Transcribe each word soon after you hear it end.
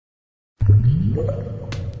This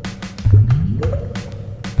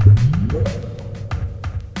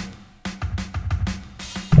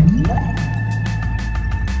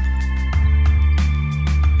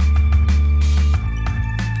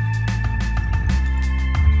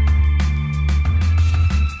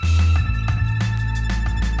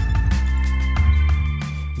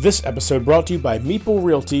episode brought to you by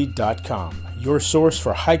MeepleRealty.com, your source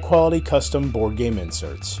for high-quality custom board game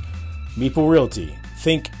inserts. Meeple Realty,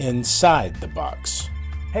 think inside the box.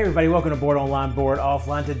 Hey everybody, welcome to Board Online, Board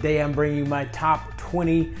Offline. Today I'm bringing you my top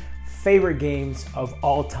 20 favorite games of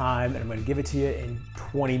all time, and I'm going to give it to you in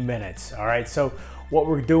 20 minutes. All right, so what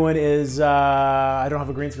we're doing is I don't have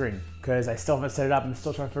a green screen because I still haven't set it up. I'm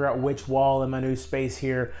still trying to figure out which wall in my new space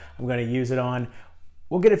here I'm going to use it on.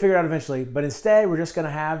 We'll get it figured out eventually, but instead we're just gonna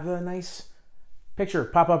have a nice picture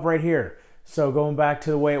pop up right here. So going back to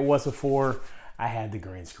the way it was before I had the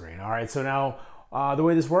green screen. All right, so now the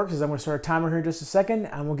way this works is I'm gonna start a timer here in just a second,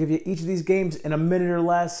 and we'll give you each of these games in a minute or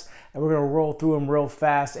less, and we're gonna roll through them real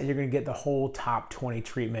fast, and you're gonna get the whole top 20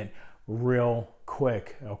 treatment real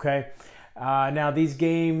quick, okay? Now these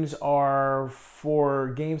games are for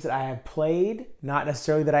games that I have played, not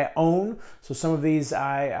necessarily that I own. So some of these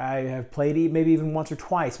I have played maybe even once or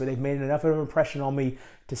twice, but they've made enough of an impression on me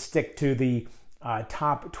to stick to the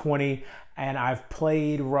top 20. And I've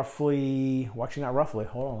played roughly, well actually not roughly,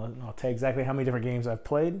 hold on, I'll tell you exactly how many different games I've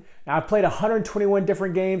played. Now I've played 121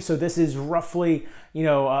 different games, so this is roughly, you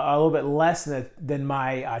know, a little bit less than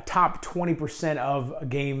my top 20% of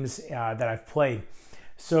games that I've played.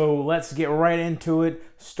 So let's get right into it,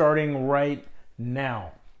 starting right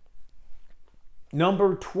now.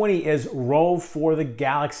 Number 20 is Roll for the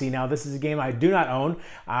Galaxy. Now, this is a game I do not own.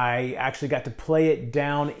 I actually got to play it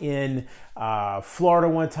down in Florida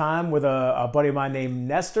one time with a buddy of mine named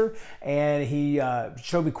Nestor, and he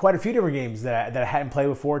showed me quite a few different games that I hadn't played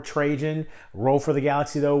before. Trajan, Roll for the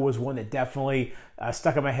Galaxy, though, was one that definitely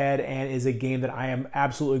stuck in my head and is a game that I am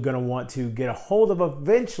absolutely going to want to get a hold of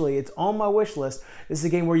eventually. It's on my wish list. This is a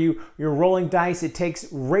game where you're rolling dice. It takes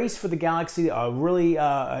Race for the Galaxy, a really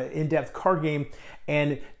in-depth card game,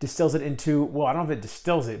 and distills it into, well, I don't know if it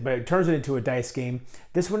distills it, but it turns it into a dice game.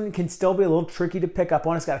 This one can still be a little tricky to pick up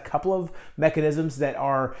on. It's got a couple of mechanisms that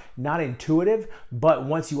are not intuitive, but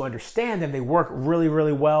once you understand them, they work really,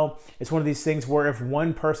 really well. It's one of these things where if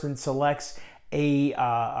one person selects an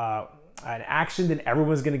action, then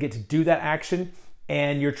everyone's going to get to do that action,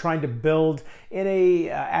 and you're trying to build in a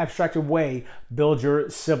abstracted way, build your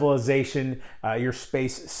civilization, your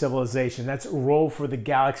space civilization. That's Roll for the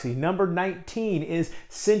Galaxy. Number 19 is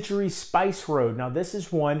Century Spice Road. Now this is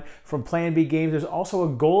one from Plan B Games. There's also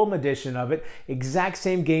a Golem edition of it. Exact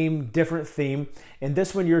same game, different theme. In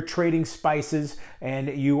this one, you're trading spices, and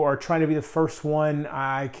you are trying to be the first one.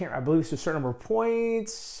 I believe it's a certain number of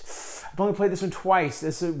points. I've only played this one twice.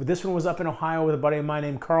 This one was up in Ohio with a buddy of mine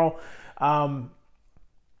named Carl.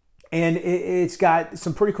 And it's got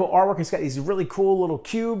some pretty cool artwork. It's got these really cool little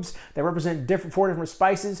cubes that represent four different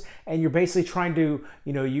spices, and you're basically trying to,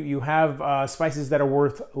 you know, you have spices that are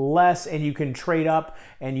worth less, and you can trade up,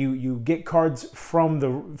 and you get cards from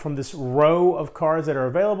this row of cards that are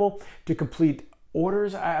available to complete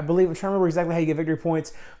orders. I believe, I'm trying to remember exactly how you get victory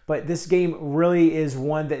points, but this game really is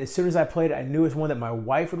one that as soon as I played it, I knew it was one that my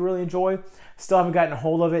wife would really enjoy. Still haven't gotten a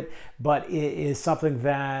hold of it, but it is something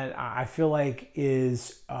that I feel like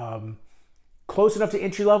is close enough to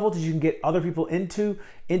entry level that you can get other people into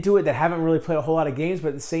it that haven't really played a whole lot of games, but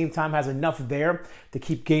at the same time has enough there to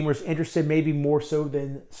keep gamers interested, maybe more so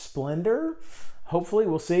than Splendor. Hopefully,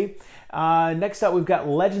 we'll see. Next up, we've got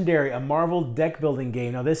Legendary, a Marvel deck building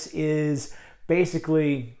game. Now this is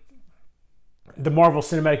basically the Marvel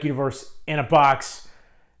Cinematic Universe in a box,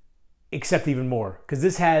 except even more, because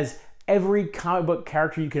this has every comic book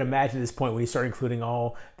character you can imagine at this point when you start including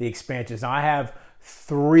all the expansions. Now I have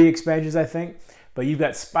 3 expansions, I think, but you've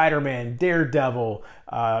got Spider-Man, Daredevil,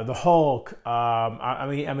 the Hulk,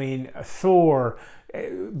 I mean Thor,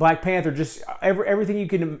 Black Panther, just everything you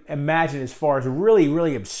can imagine as far as really,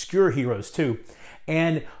 really obscure heroes too.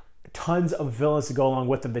 And tons of villains to go along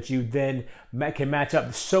with them that you then can match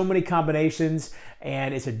up. So many combinations,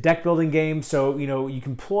 and it's a deck building game, so you know you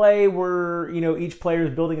can play where each player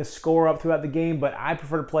is building a score up throughout the game, but I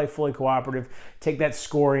prefer to play fully cooperative, take that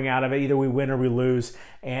scoring out of it. Either we win or we lose,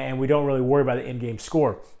 and we don't really worry about the in-game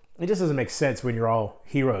score. It just doesn't make sense when you're all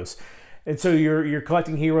heroes. And so you're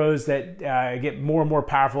collecting heroes that get more and more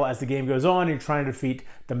powerful as the game goes on, and you're trying to defeat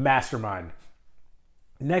the mastermind.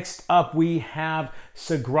 Next up, we have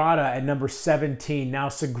Sagrada at number 17. Now,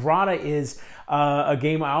 Sagrada is a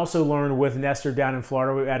game I also learned with Nestor down in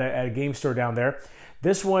Florida at a game store down there.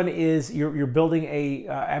 This one is you're building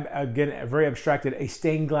again, very abstracted, a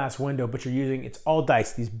stained glass window, but you're using, it's all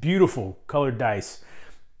dice, these beautiful colored dice,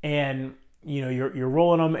 and you're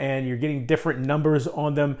rolling them and you're getting different numbers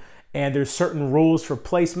on them, and there's certain rules for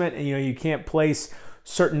placement, and you can't place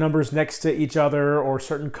certain numbers next to each other or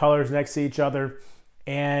certain colors next to each other.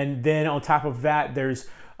 And then on top of that, there's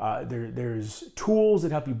tools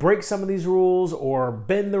that help you break some of these rules or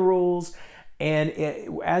bend the rules. And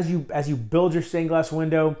as you build your stained glass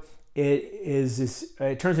window,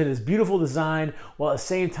 it turns into this beautiful design, while at the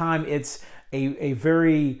same time it's a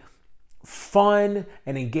very fun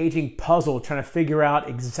and engaging puzzle, trying to figure out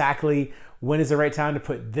exactly when is the right time to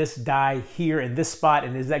put this die here in this spot,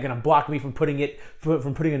 and is that going to block me from putting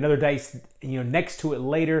another dice next to it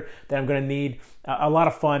later that I'm going to need. A lot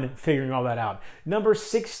of fun figuring all that out. Number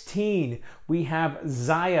 16, we have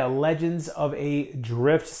Xia Legends of a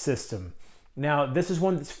Drift System. Now, this is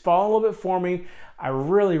one that's fallen a little bit for me. I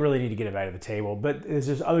really need to get it back to the table, but there's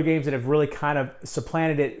just other games that have really kind of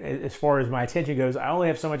supplanted it as far as my attention goes. I only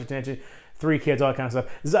have so much attention, 3 kids, all that kind of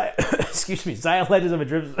stuff. Xia Legends of a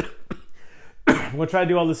Drift System. I'm going to try to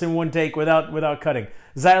do all this in one take without cutting.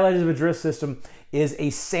 Xia Legends of a Drift System is a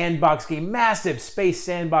sandbox game, massive space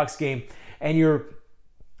sandbox game, and you're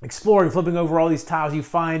exploring, flipping over all these tiles. You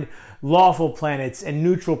find lawful planets and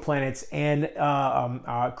neutral planets and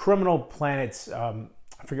criminal planets. I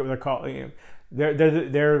forget what they're called.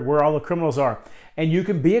 They're where all the criminals are. And you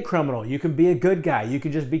can be a criminal. You can be a good guy. You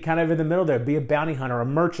can just be kind of in the middle there. Be a bounty hunter, a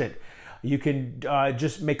merchant. You can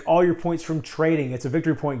just make all your points from trading. It's a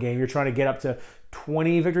victory point game. You're trying to get up to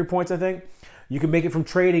 20 victory points, I think. You can make it from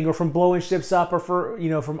trading or from blowing ships up or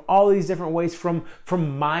from all these different ways, from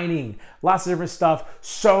mining. Lots of different stuff.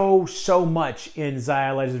 So much in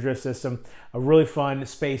Xia Legends of Drift System. A really fun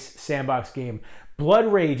space sandbox game. Blood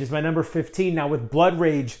Rage is my number 15. Now with Blood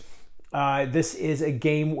Rage, this is a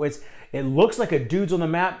game which it looks like a dudes on the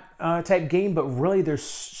map type game, but really there's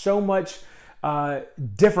so much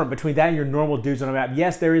different between that and your normal dudes on a map.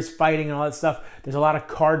 Yes, there is fighting and all that stuff. There's a lot of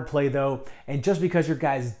card play though, and just because your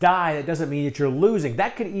guys die, that doesn't mean that you're losing.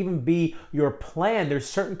 That could even be your plan. There's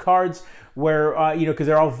certain cards where because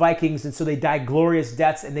they're all Vikings, and so they die glorious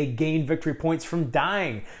deaths and they gain victory points from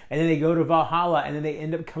dying, and then they go to Valhalla, and then they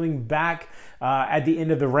end up coming back at the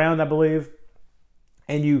end of the round, I believe.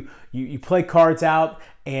 And you play cards out,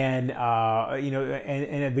 and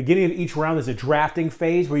and at the beginning of each round there's a drafting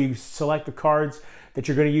phase where you select the cards that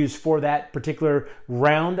you're going to use for that particular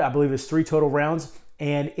round. I believe it's 3 total rounds,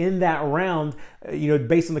 and in that round,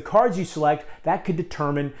 based on the cards you select, that could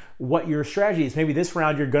determine what your strategy is. Maybe this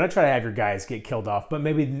round you're going to try to have your guys get killed off, but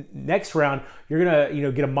maybe next round you're going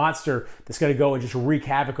to get a monster that's going to go and just wreak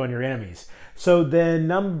havoc on your enemies. So then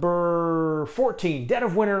number 14, Dead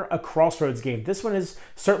of Winter, a Crossroads game. This one has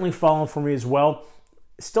certainly fallen for me as well.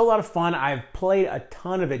 Still a lot of fun. I've played a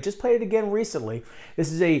ton of it. Just played it again recently.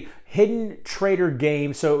 This is a hidden trader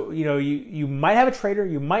game. So, you might have a trader,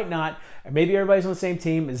 you might not. Maybe everybody's on the same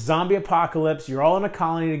team. It's zombie apocalypse. You're all in a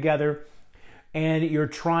colony together, and you're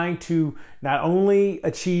trying to not only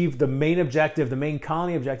achieve the main objective, the main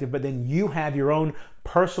colony objective, but then you have your own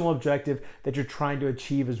personal objective that you're trying to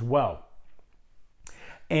achieve as well.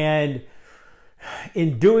 And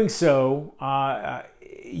in doing so,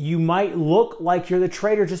 you might look like you're the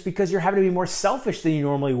trader just because you're having to be more selfish than you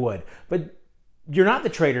normally would. But you're not the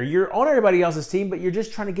trader. You're on everybody else's team, but you're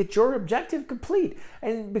just trying to get your objective complete.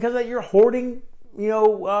 And because of that, you're hoarding,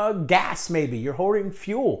 gas maybe. You're hoarding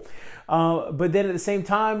fuel. But then at the same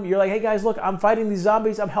time, you're like, hey guys, look, I'm fighting these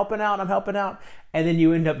zombies. I'm helping out. And then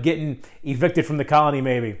you end up getting evicted from the colony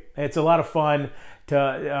maybe. It's a lot of fun.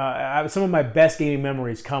 Some of my best gaming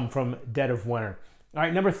memories come from Dead of Winter. All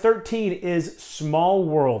right, number 13 is Small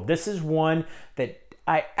World. This is one that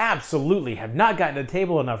I absolutely have not gotten to the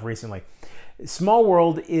table enough recently. Small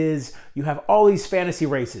World is, you have all these fantasy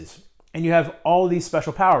races, and you have all these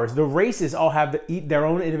special powers. The races all have their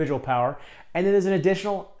own individual power, and then there's an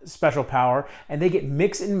additional special power, and they get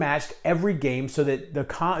mixed and matched every game so that the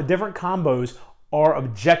different combos are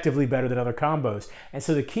objectively better than other combos. And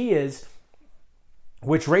so the key is,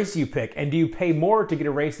 which race do you pick? And do you pay more to get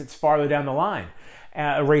a race that's farther down the line?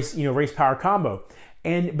 A race power combo.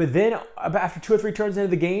 But then after 2 or 3 turns into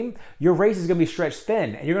the game, your race is going to be stretched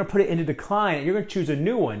thin, and you're going to put it into decline, and you're going to choose a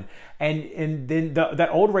new one. And then that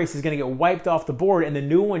old race is going to get wiped off the board, and the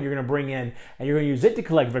new one you're going to bring in, and you're going to use it to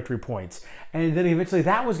collect victory points. And then eventually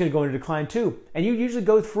that one's going to go into decline too. And you usually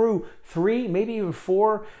go through 3, maybe even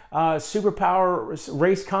 4 superpower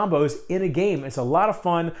race combos in a game. It's a lot of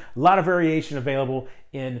fun, a lot of variation available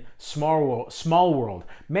in Small World.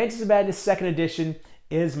 Mansions of Madness 2nd edition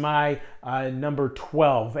is my number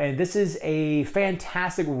 12. And this is a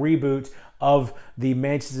fantastic reboot of the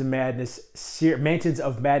Mansions of Madness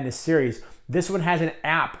series. This one has an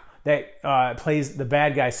app that plays the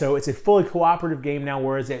bad guy. So it's a fully cooperative game now,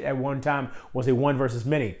 whereas it at one time was a one versus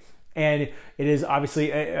many. And it is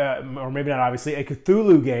obviously, or maybe not obviously, a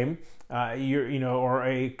Cthulhu game, or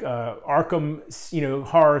a Arkham,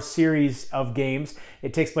 horror series of games.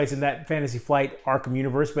 It takes place in that Fantasy Flight Arkham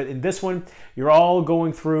universe, but in this one, you're all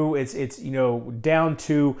going through. It's down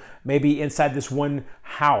to maybe inside this one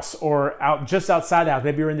house or just outside the house.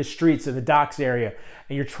 Maybe you're in the streets in the docks area,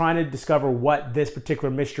 and you're trying to discover what this particular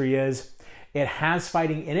mystery is. It has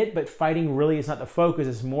fighting in it, but fighting really is not the focus.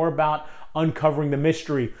 It's more about uncovering the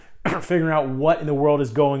mystery, figuring out what in the world is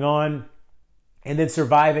going on, and then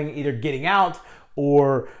surviving, either getting out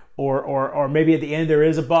or maybe at the end there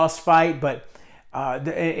is a boss fight. But and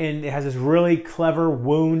it has this really clever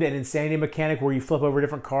wound and insanity mechanic where you flip over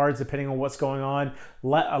different cards depending on what's going on.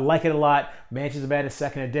 I like it a lot. Mansions of Madness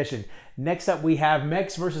 2nd Edition. Next up, we have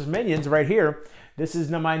Mechs vs. Minions right here. This is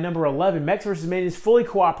my number 11. Mechs vs. Minions, fully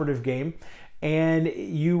cooperative game. And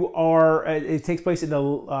you are, it takes place in the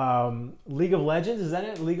League of Legends, is that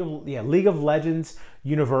it? League of Legends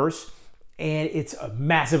universe. And it's a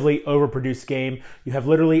massively overproduced game. You have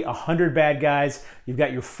literally 100 bad guys. You've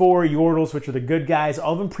got your 4 Yordles, which are the good guys,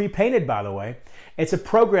 all of them pre-painted, by the way. It's a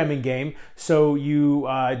programming game, so you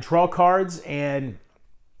draw cards and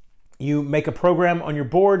you make a program on your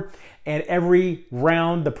board, and every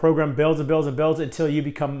round the program builds and builds and builds until you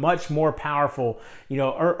become much more powerful.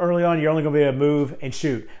 Early on you're only going to be able to move and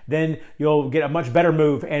shoot. Then you'll get a much better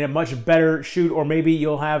move and a much better shoot, or maybe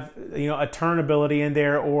you'll have a turn ability in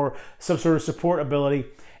there or some sort of support ability,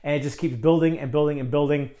 and it just keeps building and building and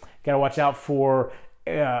building. Got to watch out for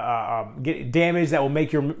get damage that will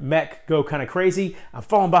make your mech go kind of crazy. I'm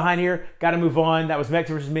falling behind here. Got to move on. That was Mechs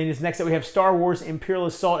vs. Minions. Next up, we have Star Wars Imperial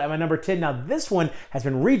Assault at my number 10. Now, this one has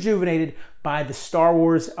been rejuvenated by the Star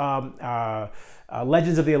Wars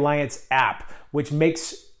Legends of the Alliance app, which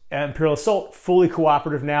makes Imperial Assault fully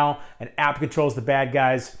cooperative now. An app controls the bad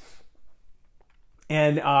guys.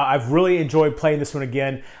 And I've really enjoyed playing this one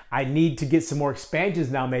again. I need to get some more expansions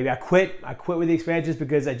now, maybe. I quit with the expansions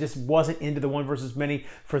because I just wasn't into the one versus many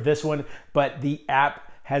for this one. But the app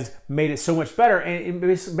has made it so much better. And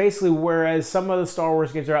basically, whereas some of the Star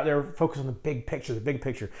Wars games are out there focused on the big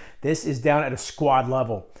picture, this is down at a squad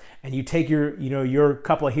level. And you take your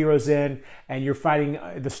couple of heroes in, and you're fighting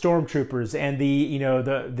the stormtroopers and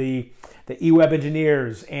the E-Web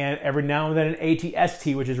engineers, and every now and then an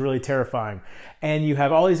AT-ST, which is really terrifying. And you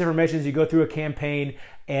have all these different missions. You go through a campaign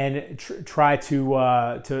and try to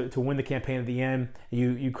win the campaign at the end.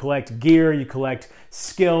 You collect gear, you collect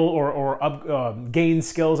skill or gain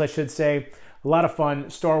skills, I should say. A lot of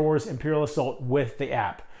fun. Star Wars Imperial Assault with the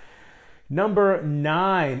app. Number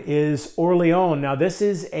 9 is Orleans. Now this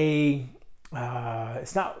is a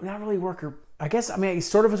it's not really worker. I guess, it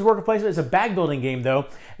sort of is worker placement. It's a bag building game though.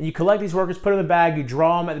 And you collect these workers, put them in the bag, you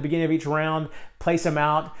draw them at the beginning of each round, place them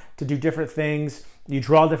out to do different things. You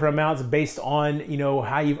draw different amounts based on,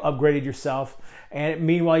 how you've upgraded yourself. And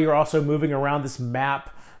meanwhile, you're also moving around this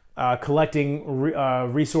map, collecting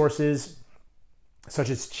resources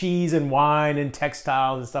such as cheese and wine and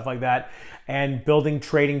textiles and stuff like that, and building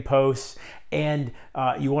trading posts. And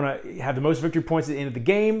you want to have the most victory points at the end of the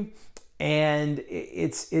game. And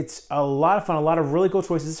it's a lot of fun, a lot of really cool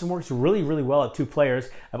choices. This one works really, really well at 2 players.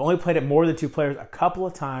 I've only played it more than 2 players a couple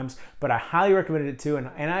of times, but I highly recommended it too, and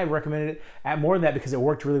I recommended it at more than that because it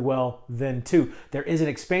worked really well then too. There is an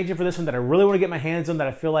expansion for this one that I really want to get my hands on that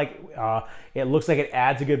I feel like it looks like it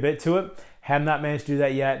adds a good bit to it. Have not managed to do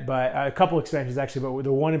that yet, but a couple expansions actually, but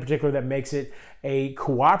the one in particular that makes it a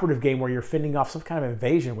cooperative game where you're fending off some kind of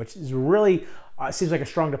invasion, which is really, seems like a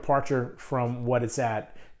strong departure from what it's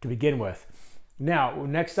at to begin with. Now,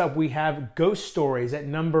 next up we have Ghost Stories at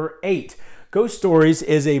number 8. Ghost Stories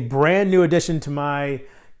is a brand new addition to my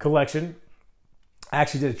collection. I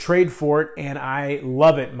actually did a trade for it and I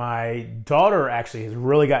love it. My daughter actually has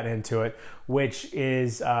really gotten into it, which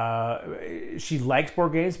is, she likes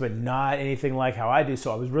board games, but not anything like how I do.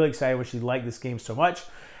 So I was really excited when she liked this game so much.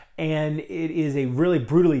 And it is a really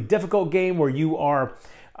brutally difficult game where you are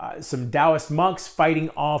some Taoist monks fighting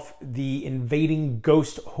off the invading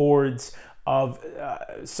ghost hordes of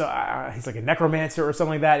he's like a necromancer or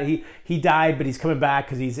something like that. He died, but he's coming back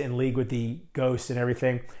because he's in league with the ghosts and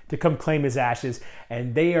everything to come claim his ashes.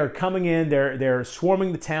 And they are coming in. They're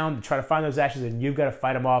swarming the town to try to find those ashes, and you've got to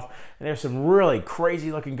fight them off. And there's some really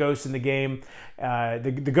crazy looking ghosts in the game.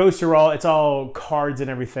 The ghosts are it's all cards and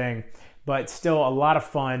everything, but still a lot of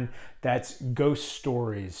fun. That's Ghost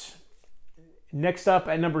Stories. Next up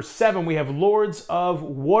at number 7, we have Lords of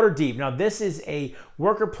Waterdeep. Now, this is a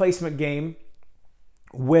worker placement game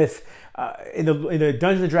with in the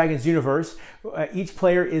Dungeons and Dragons universe. Each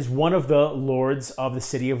player is one of the lords of the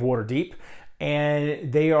city of Waterdeep,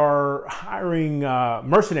 and they are hiring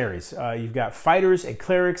mercenaries. You've got fighters and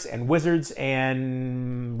clerics and wizards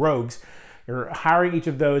and rogues. You're hiring each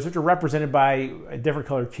of those, which are represented by different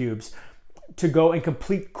colored cubes, to go and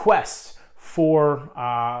complete quests for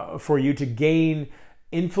you to gain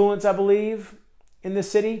influence, I believe, in the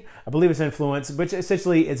city. I believe it's influence, which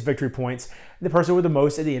essentially it's victory points. The person with the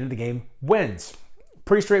most at the end of the game wins.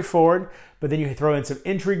 Pretty straightforward, but then you throw in some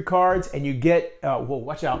intrigue cards and you get,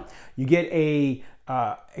 watch out, you get a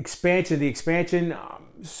expansion. The expansion,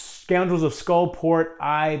 Scoundrels of Skullport,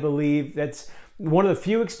 I believe that's one of the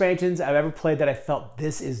few expansions I've ever played that I felt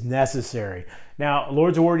this is necessary. Now,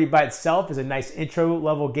 Lords of Waterdeep by itself is a nice intro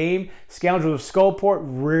level game. Scoundrels of Skullport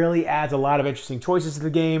really adds a lot of interesting choices to the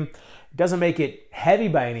game. It doesn't make it heavy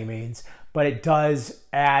by any means, but it does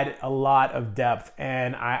add a lot of depth,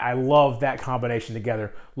 and I love that combination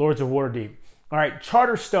together. Lords of Waterdeep. All right,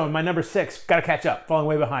 Charterstone, my number 6. Got to catch up, falling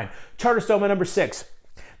way behind. Charterstone, my number 6.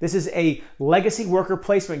 This is a legacy worker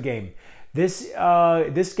placement game. This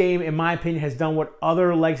game, in my opinion, has done what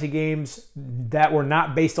other legacy games that were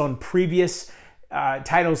not based on previous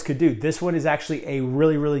titles could do. This one is actually a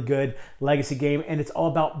really, really good legacy game, and it's all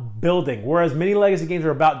about building. Whereas many legacy games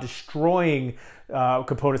are about destroying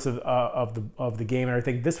components of the game and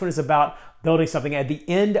everything, this one is about building something. At the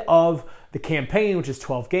end of the campaign, which is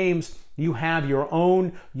 12 games, you have your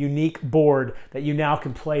own unique board that you now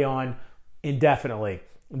can play on indefinitely.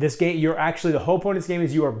 This game, the whole point of this game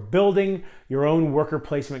is you are building your own worker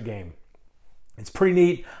placement game. It's pretty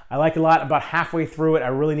neat. I like it a lot. About halfway through it. I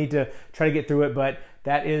really need to try to get through it, but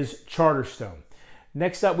that is Charterstone.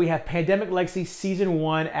 Next up, we have Pandemic Legacy Season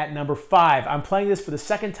 1 at number 5. I'm playing this for the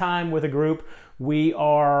second time with a group. We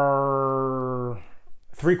are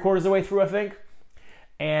 3/4 of the way through, I think,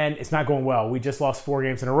 and it's not going well. We just lost 4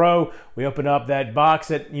 games in a row. We opened up that box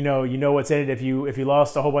that you know what's in it if you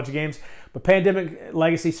lost a whole bunch of games. But Pandemic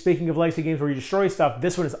Legacy, speaking of legacy games where you destroy stuff,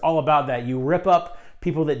 this one is all about that. You rip up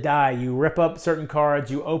people that die, you rip up certain cards,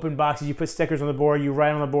 you open boxes, you put stickers on the board, you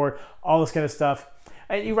write on the board, all this kind of stuff.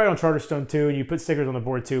 And you write on Charterstone too, and you put stickers on the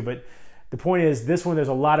board too. But the point is, this one, there's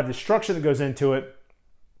a lot of destruction that goes into it.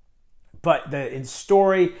 But the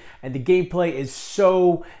story and the gameplay is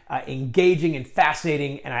so engaging and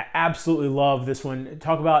fascinating, and I absolutely love this one.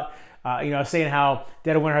 Talk about, I was saying how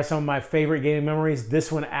Dead of Winter has some of my favorite gaming memories.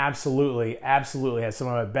 This one absolutely has some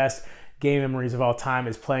of my best game memories of all time,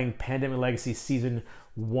 is playing Pandemic Legacy Season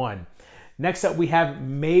 1. Next up, we have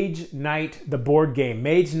Mage Knight, the board game.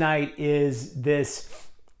 Mage Knight is this,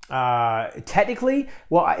 technically,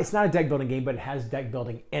 well, it's not a deck building game, but it has deck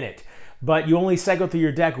building in it. But you only cycle through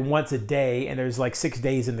your deck once a day, and there's like 6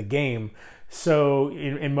 days in the game. So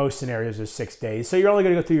in most scenarios, there's 6 days. So you're only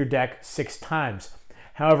going to go through your deck 6 times.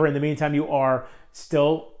 However, in the meantime, you are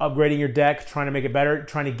still upgrading your deck, trying to make it better,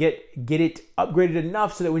 trying to get it upgraded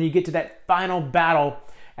enough so that when you get to that final battle,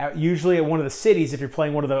 usually at one of the cities, if you're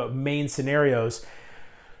playing one of the main scenarios,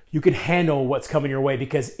 you can handle what's coming your way,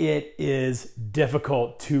 because it is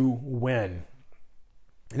difficult to win.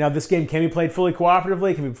 Now, this game can be played fully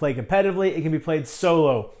cooperatively, it can be played competitively, it can be played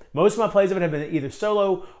solo. Most of my plays of it have been either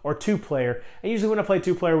solo or 2-player. And usually when I play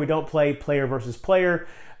 2-player, we don't play player versus player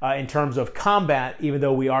in terms of combat, even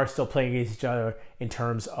though we are still playing against each other in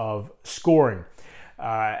terms of scoring.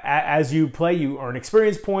 As you play, you earn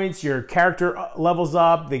experience points, your character levels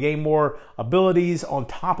up, they gain more abilities on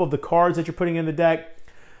top of the cards that you're putting in the deck.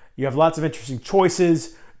 You have lots of interesting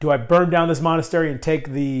choices. Do I burn down this monastery and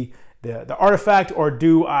take the artifact, or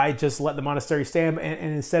do I just let the monastery stand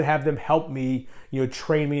and instead have them help me,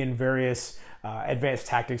 train me in various advanced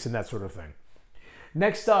tactics and that sort of thing?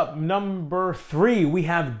 Next up, number 3, we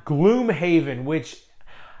have Gloomhaven, which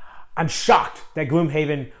I'm shocked that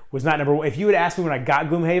Gloomhaven was not number 1. If you had asked me when I got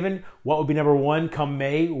Gloomhaven what would be number 1 come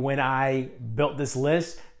May when I built this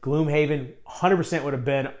list, Gloomhaven 100% would have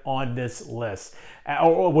been on this list,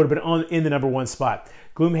 or would have been in the number 1 spot.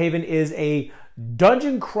 Gloomhaven is a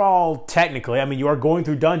dungeon crawl, technically. I mean, you are going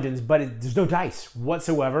through dungeons, but there's no dice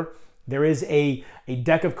whatsoever. There is a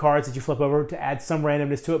deck of cards that you flip over to add some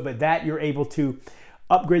randomness to it, but that you're able to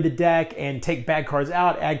upgrade the deck and take bad cards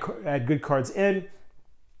out, add good cards in.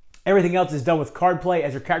 Everything else is done with card play.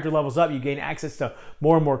 As your character levels up, you gain access to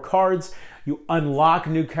more and more cards. You unlock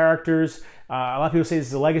new characters A lot of people say this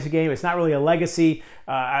is a legacy game. It's not really a legacy.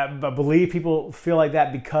 I believe people feel like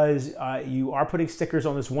that because you are putting stickers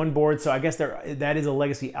on this one board. So I guess that is a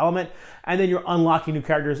legacy element. And then you're unlocking new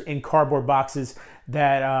characters in cardboard boxes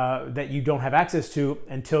that you don't have access to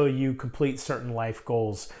until you complete certain life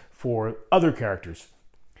goals for other characters.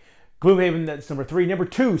 Gloomhaven, that's number 3. Number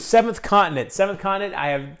 2, Seventh Continent. Seventh Continent,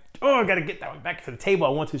 I got to get that one back to the table. I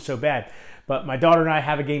want to so bad. But my daughter and I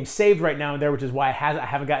have a game saved right now and there, which is why I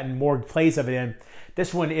haven't gotten more plays of it in.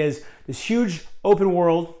 This one is this huge open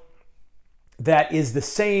world that is the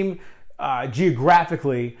same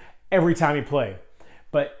geographically every time you play.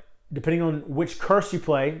 But depending on which curse you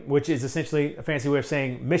play, which is essentially a fancy way of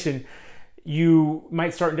saying mission, you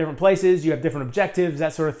might start in different places, you have different objectives,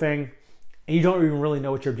 that sort of thing, and you don't even really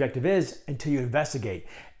know what your objective is until you investigate.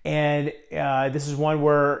 And this is one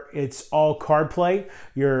where it's all card play.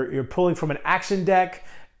 You're pulling from an action deck,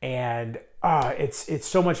 and it's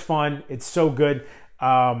so much fun. It's so good.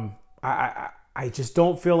 I just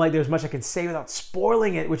don't feel like there's much I can say without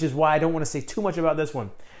spoiling it, which is why I don't want to say too much about this one.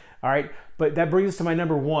 All right, but that brings us to my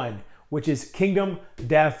number 1, which is Kingdom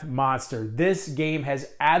Death Monster. This game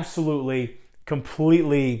has absolutely,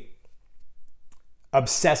 completely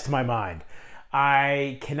obsessed my mind.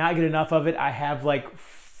 I cannot get enough of it. I have like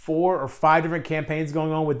 4 or 5 different campaigns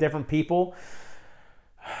going on with different people.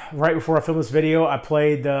 Right before I filmed this video, I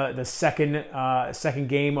played the second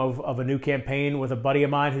game of a new campaign with a buddy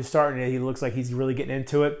of mine who's starting it. He looks like he's really getting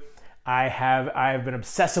into it. I have been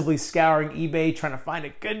obsessively scouring eBay trying to find a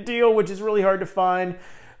good deal, which is really hard to find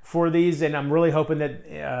for these, and I'm really hoping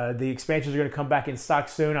that the expansions are going to come back in stock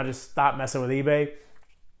soon. I'll just stop messing with eBay.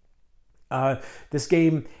 This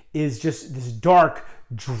game is just this dark,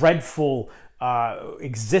 dreadful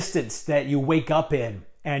existence that you wake up in,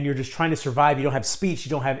 and you're just trying to survive. You don't have speech,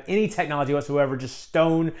 you don't have any technology whatsoever, just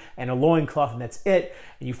stone and a loincloth, and that's it.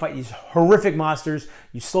 And you fight these horrific monsters.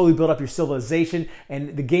 You slowly build up your civilization,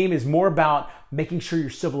 and the game is more about making sure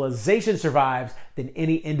your civilization survives than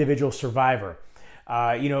any individual survivor.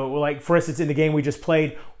 Like for instance, in the game we just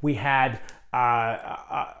played, we had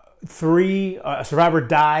a survivor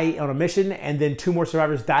die on a mission, and then 2 more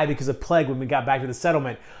survivors die because of plague when we got back to the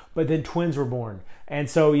settlement. But then twins were born, and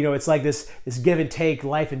so it's like this give and take,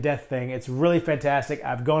 life and death thing. It's really fantastic.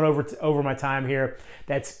 I've gone over my time here.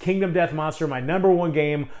 That's Kingdom Death Monster, my number 1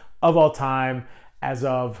 game of all time as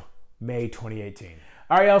of May 2018.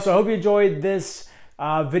 All right, y'all. So I hope you enjoyed this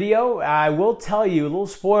video. I will tell you a little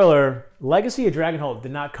spoiler: Legacy of Dragonholt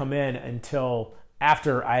did not come in until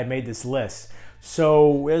after I had made this list.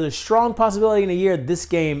 So there's a strong possibility in a year this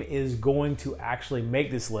game is going to actually make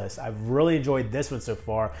this list. I've really enjoyed this one so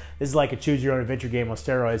far. This is like a choose your own adventure game on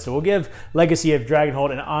steroids. So we'll give Legacy of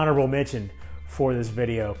Dragonholt an honorable mention for this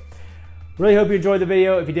video. Really hope you enjoyed the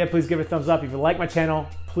video. If you did, please give it a thumbs up. If you like my channel,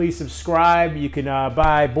 please subscribe. You can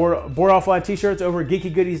buy Board Offline t-shirts over at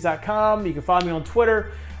geekygoodies.com. You can follow me on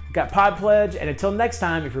Twitter. I've got Pod Pledge. And until next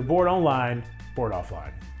time, if you're bored online, board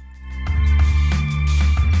offline.